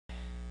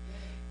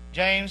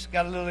James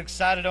got a little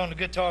excited on the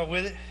guitar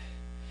with it.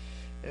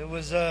 It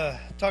was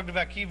talking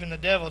about keeping the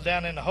devil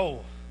down in the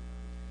hole.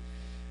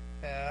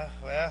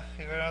 Well,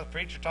 the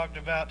preacher talked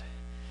about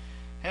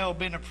hell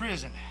being a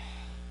prison.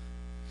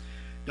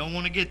 Don't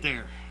want to get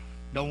there.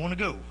 Don't want to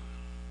go.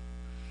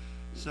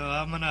 So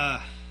I'm going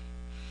to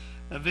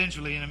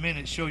eventually, in a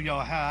minute, show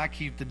y'all how I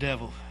keep the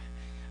devil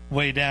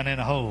way down in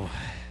a hole.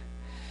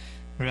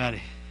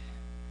 Righty.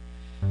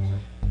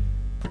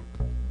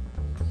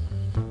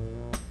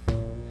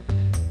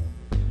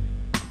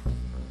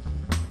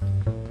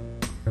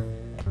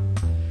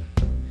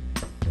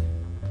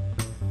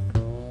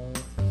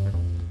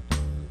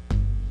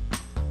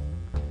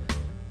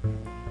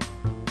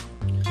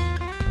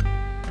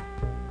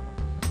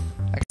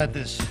 I got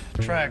this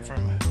track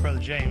from Brother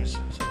James.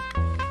 So.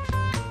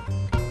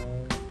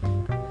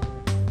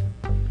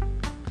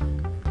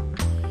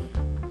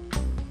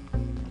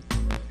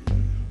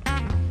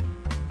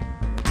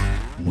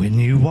 When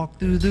you walk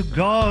through the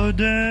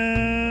garden,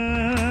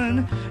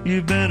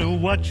 you better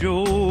watch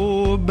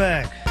your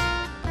back.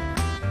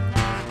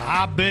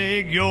 I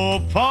beg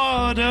your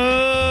pardon.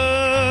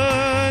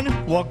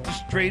 Walk the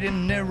straight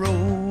and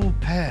narrow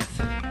path.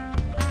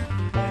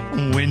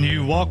 When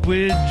you walk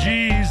with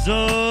Jesus,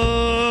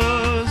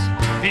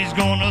 He's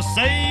gonna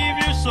save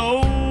your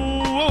soul.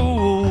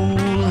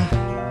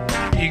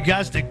 You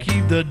got to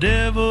keep the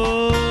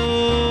devil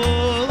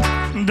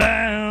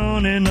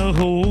down in the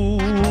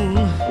hole.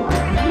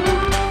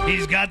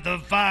 He's got the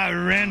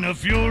fire and the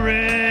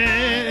fury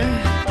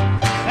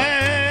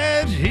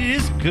at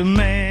His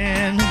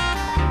command.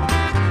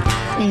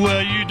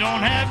 Well, you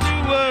don't have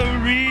to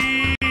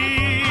worry.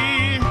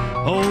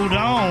 Hold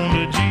on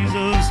to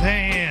Jesus'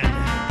 hand.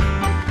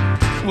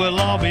 We'll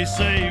all be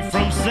safe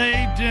from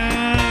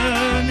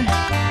Satan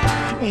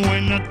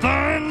when the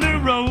thunder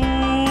rolls.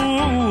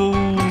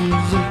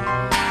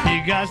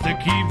 You got to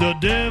keep the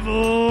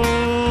devil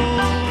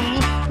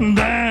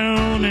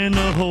down in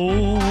the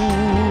hole.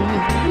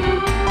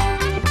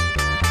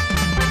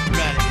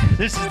 Right.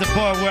 This is the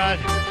part where I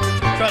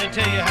try to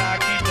tell you how I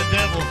keep the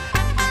devil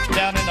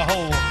down in the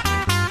hole.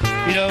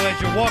 You know, as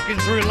you're walking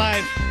through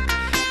life,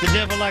 the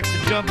devil likes to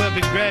jump up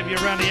and grab you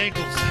around the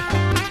ankles.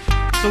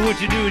 So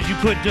what you do is you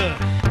put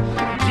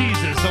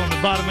Jesus on the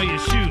bottom of your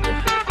shoe.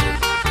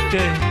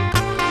 Okay?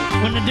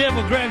 When the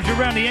devil grabs you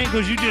around the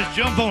ankles, you just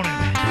jump on him.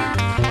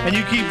 And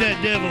you keep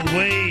that devil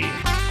way,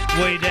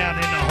 way down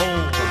in the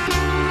hole.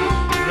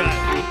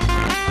 Right.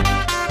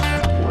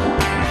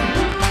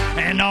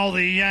 And all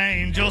the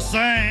angels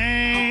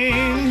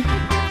sang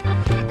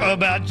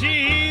about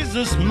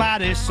Jesus'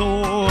 mighty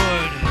sword.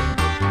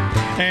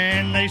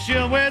 And they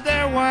shall wear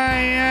their wings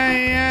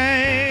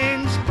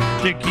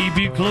to keep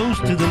you close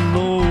to the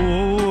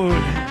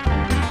Lord.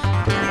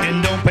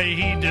 And don't pay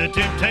heed to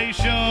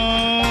temptation,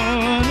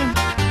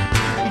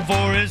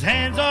 for His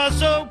hands are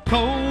so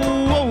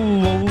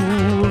cold.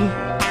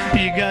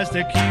 You got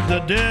to keep the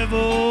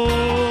devil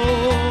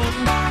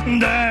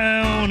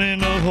down in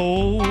the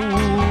hole.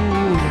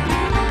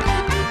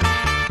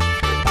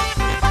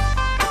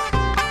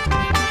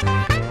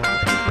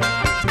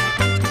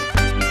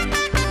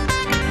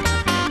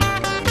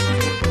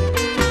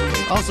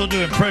 Also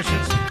do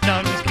impressions. No,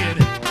 I'm just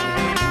kidding.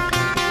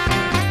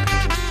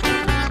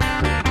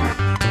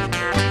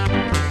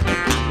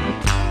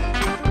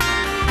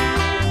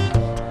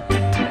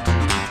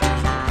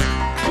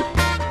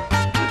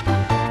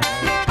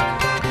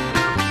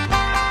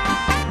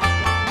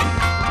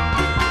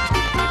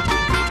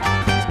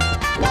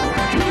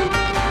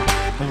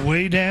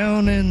 Way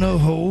down in the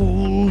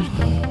hole.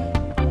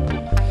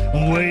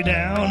 Way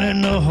down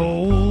in the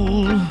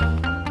hole.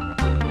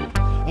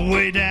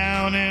 Way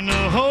down in the